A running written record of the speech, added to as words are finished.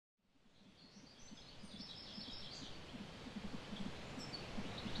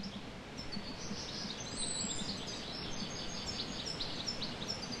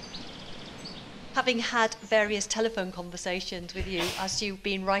having had various telephone conversations with you as you've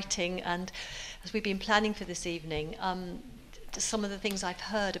been writing and as we've been planning for this evening, some of the things I've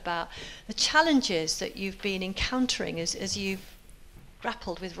heard about the challenges that you've been encountering as you've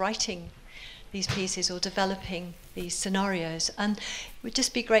grappled with writing these pieces or developing these scenarios. And it would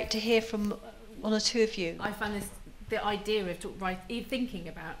just be great to hear from one or two of you. I find the idea of even thinking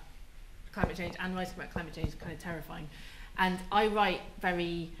about climate change and writing about climate change is kind of terrifying. And I write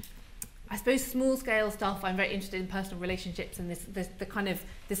very, I suppose, small scale stuff. I'm very interested in personal relationships, and the kind of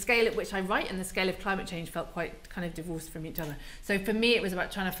the scale at which I write and the scale of climate change felt quite kind of divorced from each other. So for me, it was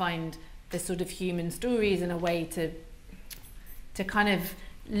about trying to find the sort of human stories in a way to kind of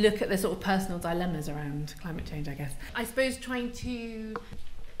look at the sort of personal dilemmas around climate change, I guess. I suppose trying to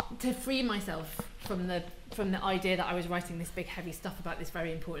free myself from the idea that I was writing this big heavy stuff about this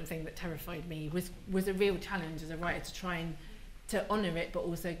very important thing that terrified me was a real challenge as a writer, to try and to honour it but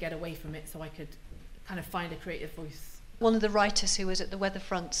also get away from it so I could kind of find a creative voice. One of the writers who was at the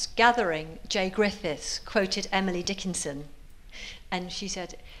Weatherfront's gathering, Jay Griffiths, quoted Emily Dickinson, and she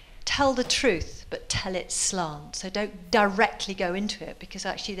said, "Tell the truth, but tell it slant." So don't directly go into it, because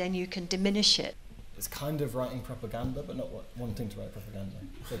actually then you can diminish it. It's kind of writing propaganda, but not wanting to write propaganda,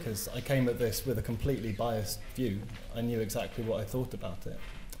 because I came at this with a completely biased view. I knew exactly what I thought about it,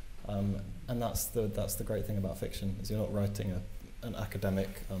 and that's the great thing about fiction, is you're not writing an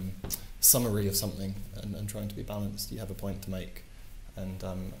academic summary of something and trying to be balanced. You have a point to make, and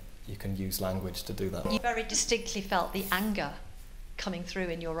you can use language to do that. You very distinctly felt the anger coming through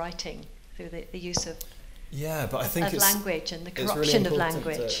in your writing through the use of but I think it's language and the corruption really of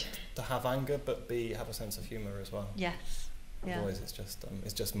language. To have anger, but have a sense of humour as well. Yes. Yeah. Otherwise,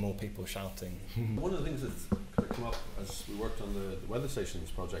 it's just more people shouting. One of the things that's kind of come up as we worked on the weather stations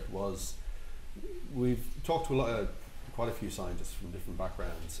project was we've talked to quite a few scientists from different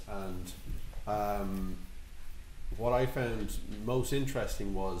backgrounds, and what I found most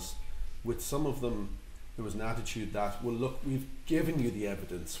interesting was with some of them there was an attitude that, well, look, we've given you the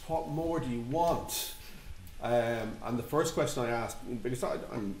evidence, what more do you want? And the first question I asked, because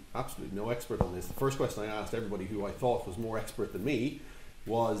I'm absolutely no expert on this, the first question I asked everybody who I thought was more expert than me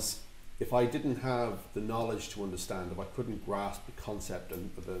was, if I didn't have the knowledge to understand, if I couldn't grasp the concept and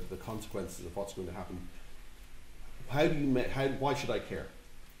the consequences of what's going to happen, why should I care?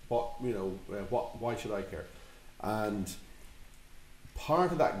 Why should I care? And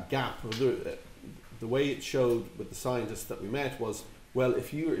part of that gap, the way it showed with the scientists that we met was, well,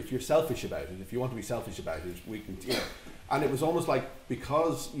 if you're selfish about it, if you want to be selfish about it, we can, And it was almost like,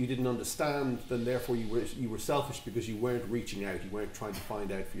 because you didn't understand, then therefore you were selfish because you weren't reaching out, you weren't trying to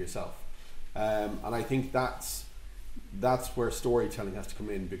find out for yourself. And I think that's where storytelling has to come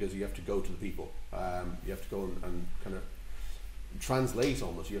in, because you have to go to the people. You have to go and kind of translate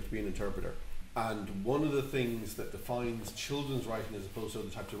almost. You have to be an interpreter. And one of the things that defines children's writing as opposed to other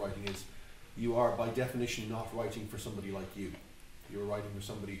types of writing is, you are by definition not writing for somebody like you. You're writing for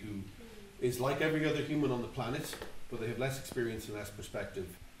somebody who is like every other human on the planet, but they have less experience and less perspective.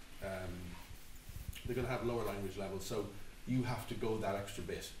 They're going to have lower language levels, so you have to go that extra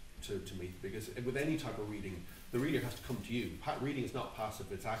bit to meet, because with any type of reading, the reader has to come to you. Reading is not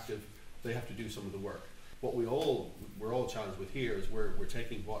passive, it's active. They have to do some of the work. What we're all challenged with here is we're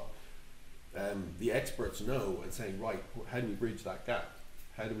taking what the experts know and saying, right, how do we bridge that gap?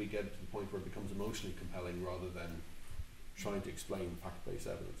 How do we get to the point where it becomes emotionally compelling rather than trying to explain fact-based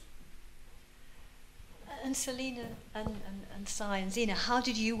evidence? And Selina and Sai and Zena, how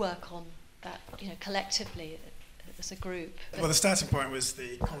did you work on that, collectively as a group? Well, the starting point was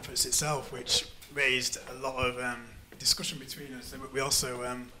the conference itself, which raised a lot of discussion between us. We also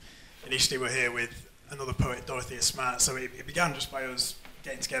initially were here with another poet, Dorothea Smart, so it began just by us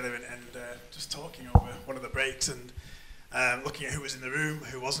getting together and just talking over one of the breaks and looking at who was in the room,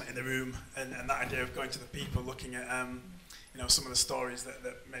 who wasn't in the room, and that idea of going to the people, looking at some of the stories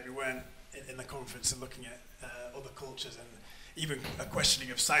that maybe weren't in the conference, and looking at other cultures, and even a questioning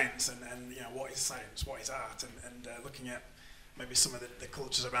of science and what is science, what is art, and looking at maybe some of the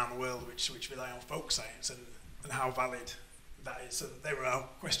cultures around the world which rely on folk science and how valid that is. So they were our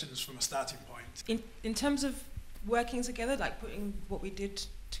questions from a starting point. In terms of working together, like putting what we did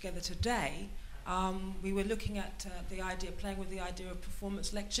together today, we were looking at playing with the idea of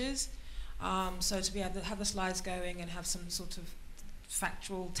performance lectures. So to be able to have the slides going and have some sort of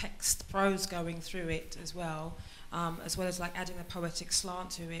factual text prose going through it as well as like adding a poetic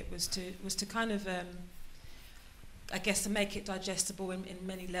slant to it, was to kind of I guess to make it digestible in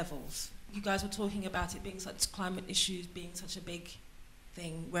many levels. You guys were talking about it being such climate issues being such a big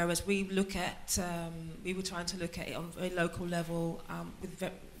thing, whereas we were trying to look at it on a very local level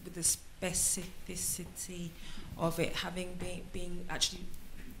with this specificity of it having being actually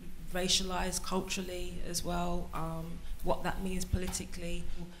racialized culturally as well, what that means politically,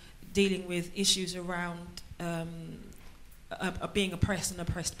 dealing with issues around being oppressed and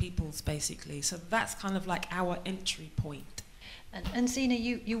oppressed peoples, basically. So that's kind of like our entry point. And Zena,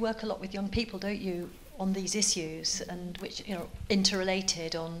 you work a lot with young people, don't you, on these issues, and which, you know,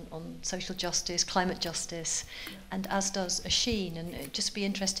 interrelated on social justice, climate justice, and as does Oisin. And it'd just be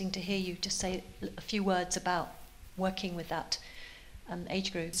interesting to hear you just say a few words about working with that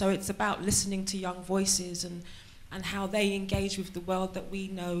age group. So it's about listening to young voices and how they engage with the world that we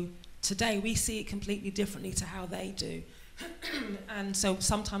know today. We see it completely differently to how they do. And so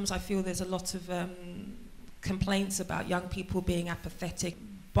sometimes I feel there's a lot of complaints about young people being apathetic.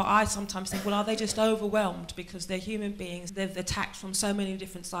 But I sometimes think, well, are they just overwhelmed because they're human beings? They're attacked from so many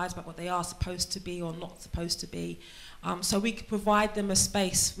different sides about what they are supposed to be or not supposed to be. So we could provide them a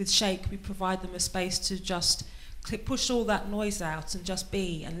space with Shake. We provide them a space to just push all that noise out and just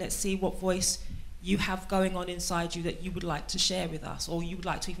be, and let's see what voice you have going on inside you that you would like to share with us, or you would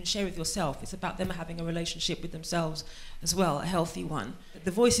like to even share with yourself. It's about them having a relationship with themselves as well, a healthy one.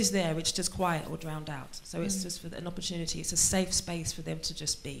 The voice is there, it's just quiet or drowned out. So it's just an opportunity, it's a safe space for them to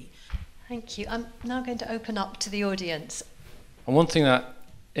just be. Thank you. I'm now going to open up to the audience. And one thing that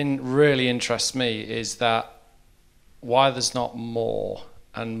really interests me is that why there's not more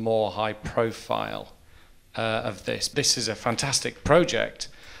and more high profile of this. This is a fantastic project,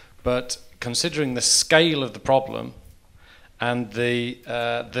 but considering the scale of the problem and the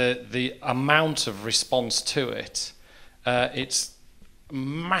amount of response to it, it's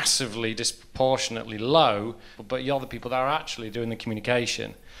massively disproportionately low, but you're the people that are actually doing the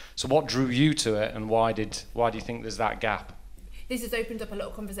communication. So what drew you to it, and why do you think there's that gap? This has opened up a lot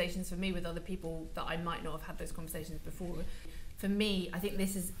of conversations for me with other people that I might not have had those conversations before. For me, I think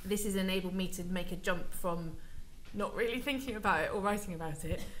this has enabled me to make a jump from not really thinking about it or writing about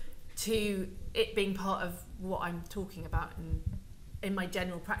it to it being part of what I'm talking about in my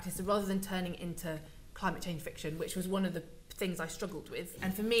general practice, rather than turning it into climate change fiction, which was one of the things I struggled with.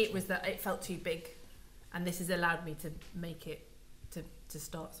 And for me, it was that it felt too big, and this has allowed me to make it to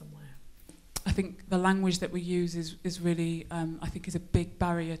start somewhere. I think the language that we use is really, I think, is a big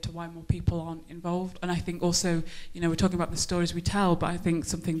barrier to why more people aren't involved. And I think also, you know, we're talking about the stories we tell, but I think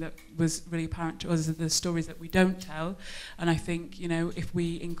something that was really apparent to us are the stories that we don't tell. And I think, you know, if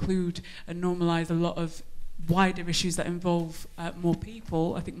we include and normalise a lot of wider issues that involve more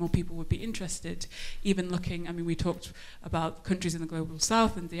people, I think more people would be interested. Even looking, I mean, we talked about countries in the global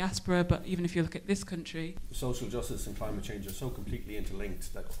south and diaspora, but even if you look at this country. Social justice and climate change are so completely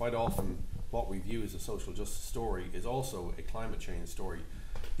interlinked that quite often what we view as a social justice story is also a climate change story.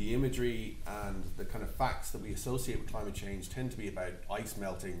 The imagery and the kind of facts that we associate with climate change tend to be about ice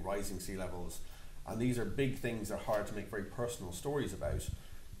melting, rising sea levels, and these are big things that are hard to make very personal stories about.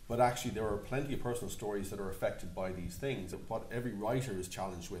 But actually there are plenty of personal stories that are affected by these things. What every writer is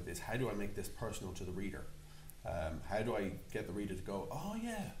challenged with is, how do I make this personal to the reader? How do I get the reader to go, oh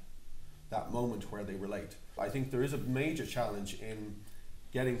yeah, that moment where they relate? I think there is a major challenge in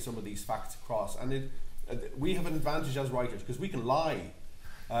getting some of these facts across. And we have an advantage as writers because we can lie.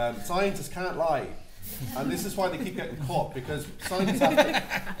 Scientists can't lie. And this is why they keep getting caught, because scientists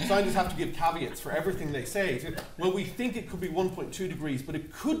have to give caveats for everything they say. Well, we think it could be 1.2 degrees, but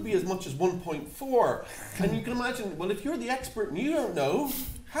it could be as much as 1.4. And you can imagine, well, if you're the expert and you don't know,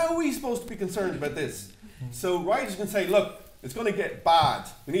 how are we supposed to be concerned about this? So writers can say, look, it's going to get bad.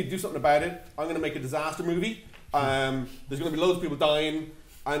 We need to do something about it. I'm going to make a disaster movie. There's going to be loads of people dying.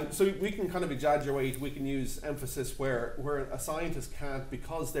 And so we can kind of exaggerate, we can use emphasis where a scientist can't,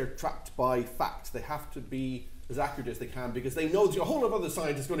 because they're trapped by fact. They have to be as accurate as they can, because they know there's a whole lot of other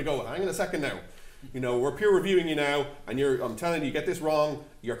scientists going to go, hang on a second now. You know, we're peer reviewing you now, and I'm telling you, get this wrong,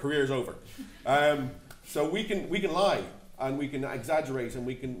 your career's over. So we can lie, and we can exaggerate, and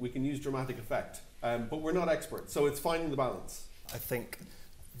we can use dramatic effect. But we're not experts, so it's finding the balance. I think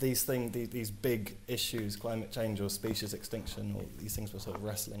these big issues, climate change or species extinction, or these things we're sort of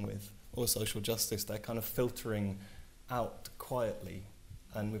wrestling with, or social justice, they're kind of filtering out quietly,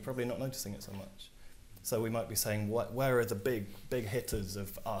 and we're probably not noticing it so much. So we might be saying, where are the big hitters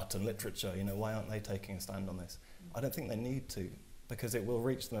of art and literature? You know, why aren't they taking a stand on this? I don't think they need to, because it will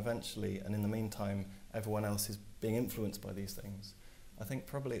reach them eventually, and in the meantime, everyone else is being influenced by these things. I think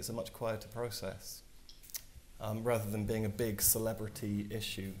probably it's a much quieter process. Rather than being a big celebrity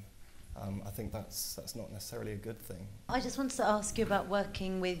issue. I think that's not necessarily a good thing. I just wanted to ask you about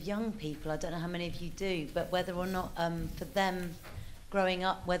working with young people. I don't know how many of you do, but whether or not for them growing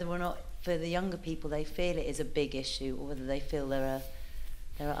up, whether or not for the younger people they feel it is a big issue, or whether they feel they're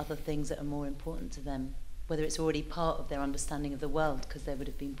there are other things that are more important to them, whether it's already part of their understanding of the world because they would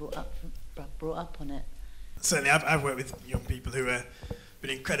have been brought up on it. Certainly, I've worked with young people who have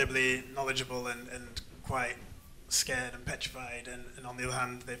been incredibly knowledgeable and quite scared and petrified, and on the other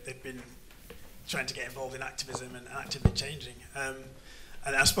hand, they've been trying to get involved in activism and actively changing.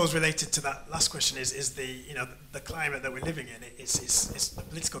 And I suppose related to that last question is the the climate that we're living in. It's the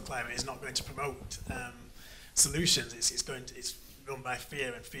political climate is not going to promote solutions. It's run by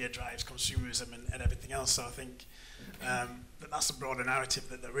fear, and fear drives consumerism and everything else. So I think that's the broader narrative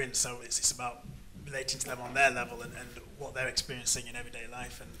that they're in. So it's about relating to them on their level and what they're experiencing in everyday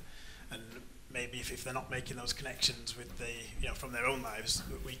life, and maybe if they're not making those connections with from their own lives,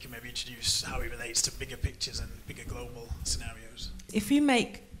 we can maybe introduce how it relates to bigger pictures and bigger global scenarios. If you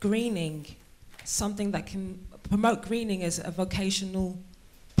make greening something that can promote greening as a vocational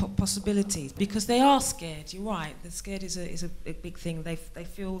possibilities, because they are scared. You're right. The scared is a big thing. They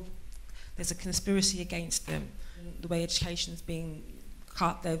feel there's a conspiracy against them. The way education's being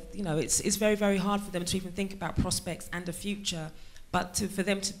cut, it's very, very hard for them to even think about prospects and a future. But for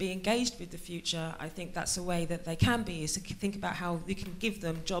them to be engaged with the future, I think that's a way that they can be, is to think about how you can give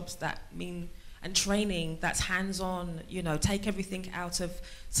them jobs that mean, and training that's hands-on, take everything out of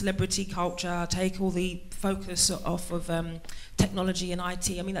celebrity culture, take all the focus off of technology and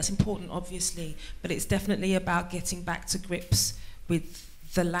IT. I mean, that's important, obviously, but it's definitely about getting back to grips with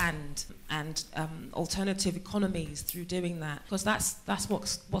the land and alternative economies through doing that, because that's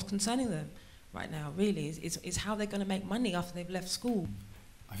what's concerning them right now, really, is how they're going to make money after they've left school.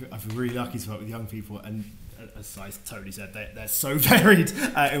 I feel really lucky to work with young people, and as Sai totally said, they're so varied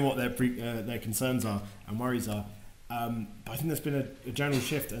in what their concerns are and worries are. But I think there's been a general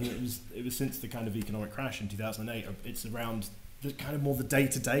shift, and it was since the kind of economic crash in 2008. It's around the kind of more the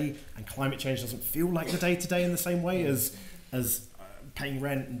day-to-day, and climate change doesn't feel like the day-to-day in the same way as paying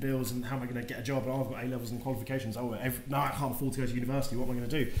rent and bills and how am I going to get a job? Oh, I've got A-levels and qualifications. No, I can't afford to go to university. What am I going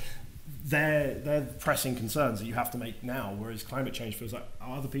to do? They're pressing concerns that you have to make now, whereas climate change feels like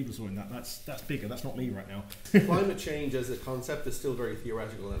other people sorting that. That's bigger. That's not me right now. Climate change as a concept is still very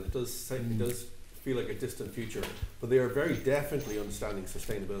theoretical, and it does feel like a distant future. But they are very definitely understanding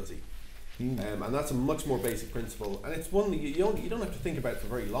sustainability, and that's a much more basic principle. And it's one that you don't have to think about for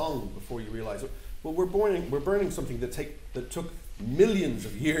very long before you realise. Well, we're burning something that took millions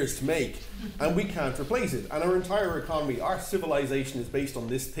of years to make, and we can't replace it. And our entire economy, our civilization is based on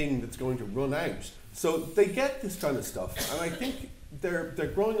this thing that's going to run out. So they get this kind of stuff, and I think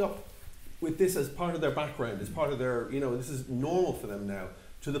they're growing up with this as part of their background, as part of their, this is normal for them now,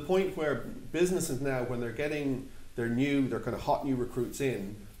 to the point where businesses now, when they're getting their kind of hot new recruits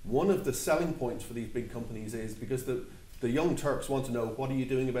in, one of the selling points for these big companies is because the young Turks want to know, what are you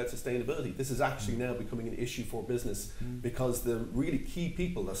doing about sustainability? This is actually now becoming an issue for business, because the really key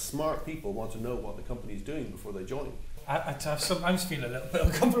people, the smart people, want to know what the company is doing before they join. I sometimes feel a little bit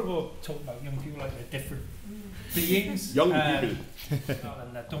uncomfortable talking about young people like they're different beings. Young people.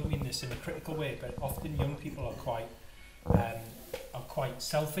 And I don't mean this in a critical way, but often young people are quite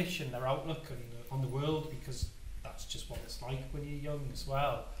selfish in their outlook on the world, because that's just what it's like when you're young as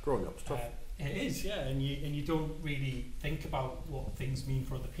well. Growing up's tough. It is, yeah, and you don't really think about what things mean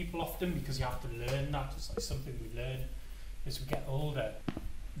for other people often, because you have to learn that. It's like something we learn as we get older.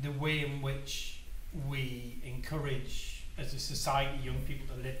 The way in which we encourage, as a society, young people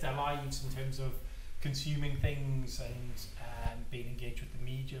to live their lives in terms of consuming things and being engaged with the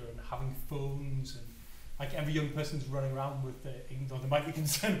media and having phones, and like every young person's running around with, even though they might be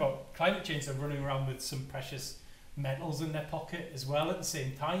concerned about climate change, they're running around with some precious metals in their pocket as well at the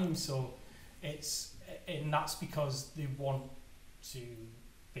same time. So and that's because they want to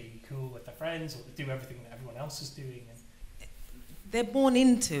be cool with their friends, or to do everything that everyone else is doing. And they're born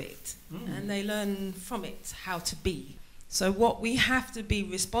into it, and they learn from it how to be. So what we have to be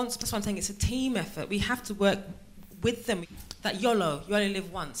responsible. That's why I'm saying it's a team effort. We have to work with them. That YOLO, you only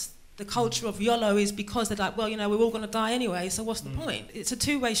live once. The culture of YOLO is because they're like, well, we're all going to die anyway, so what's the point? It's a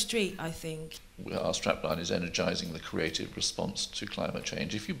two-way street, I think. Our strapline is energising the creative response to climate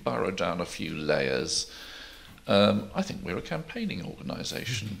change. If you burrow down a few layers, I think we're a campaigning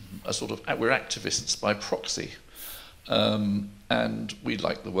organisation. We're activists by proxy, and we'd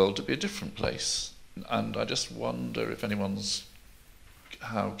like the world to be a different place. And I just wonder if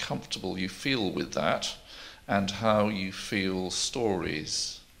how comfortable you feel with that, and how you feel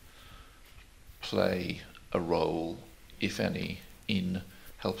stories play a role, if any, in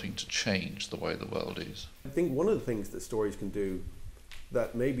helping to change the way the world is. I think one of the things that stories can do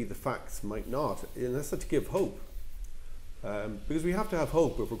that maybe the facts might not, and that's to give hope. Because we have to have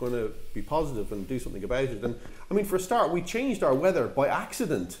hope if we're going to be positive and do something about it. And I mean, for a start, we changed our weather by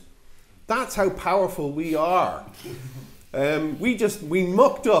accident. That's how powerful we are. We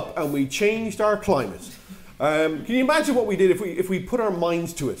mucked up and we changed our climate. Can you imagine what we did if we put our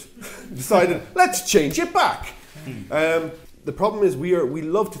minds to it? Decided, let's change it back. The problem is we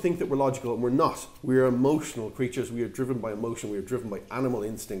love to think that we're logical, and we're not. We're emotional creatures. We are driven by emotion. We are driven by animal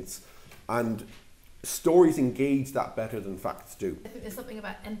instincts. And stories engage that better than facts do. I think there's something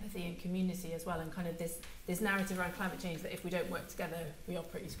about empathy and community as well, and kind of this narrative around climate change that if we don't work together, we are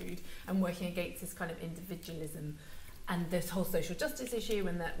pretty screwed, and working against this kind of individualism and this whole social justice issue,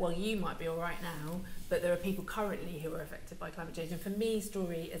 and that, well, you might be all right now, but there are people currently who are affected by climate change. And for me,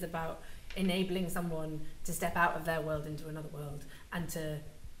 story is about enabling someone to step out of their world into another world, and to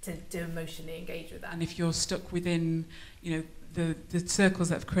emotionally engage with that. And if you're stuck within, you know, the circles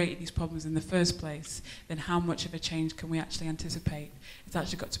that have created these problems in the first place, then how much of a change can we actually anticipate? It's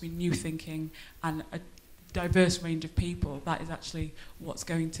actually got to be new thinking and a diverse range of people. That is actually what's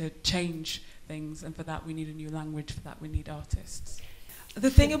going to change things, and for that we need a new language, for that we need artists. The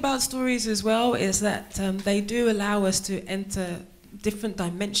thing about stories as well is that they do allow us to enter different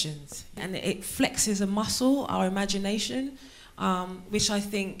dimensions, and it flexes a muscle, our imagination, which I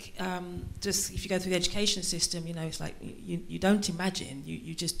think, just if you go through the education system, you know, it's like you don't imagine,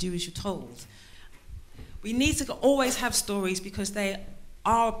 you just do as you're told. We need to always have stories because they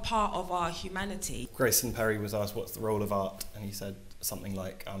are a part of our humanity. Grayson Perry was asked what's the role of art, and he said something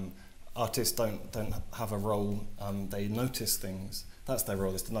like, artists don't have a role, they notice things. That's their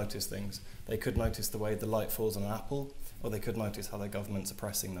role, is to notice things. They could notice the way the light falls on an apple, or they could notice how their government's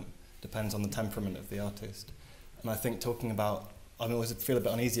oppressing them. Depends on the temperament of the artist. And I think talking about, I always feel a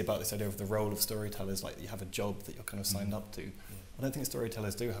bit uneasy about this idea of the role of storytellers, like you have a job that you're kind of signed up to. I don't think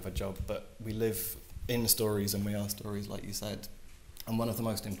storytellers do have a job, but we live in stories and we are stories, like you said. And one of the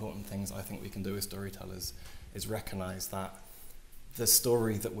most important things I think we can do as storytellers is recognise that the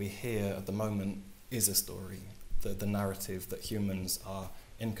story that we hear at the moment is a story. The narrative that humans are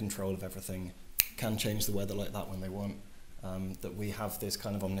in control of everything, can change the weather like that when they want, that we have this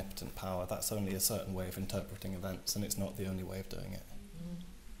kind of omnipotent power. That's only a certain way of interpreting events, and it's not the only way of doing it.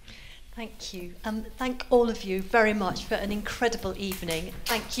 Thank you. Thank all of you very much for an incredible evening.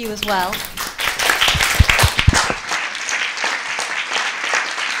 Thank you as well.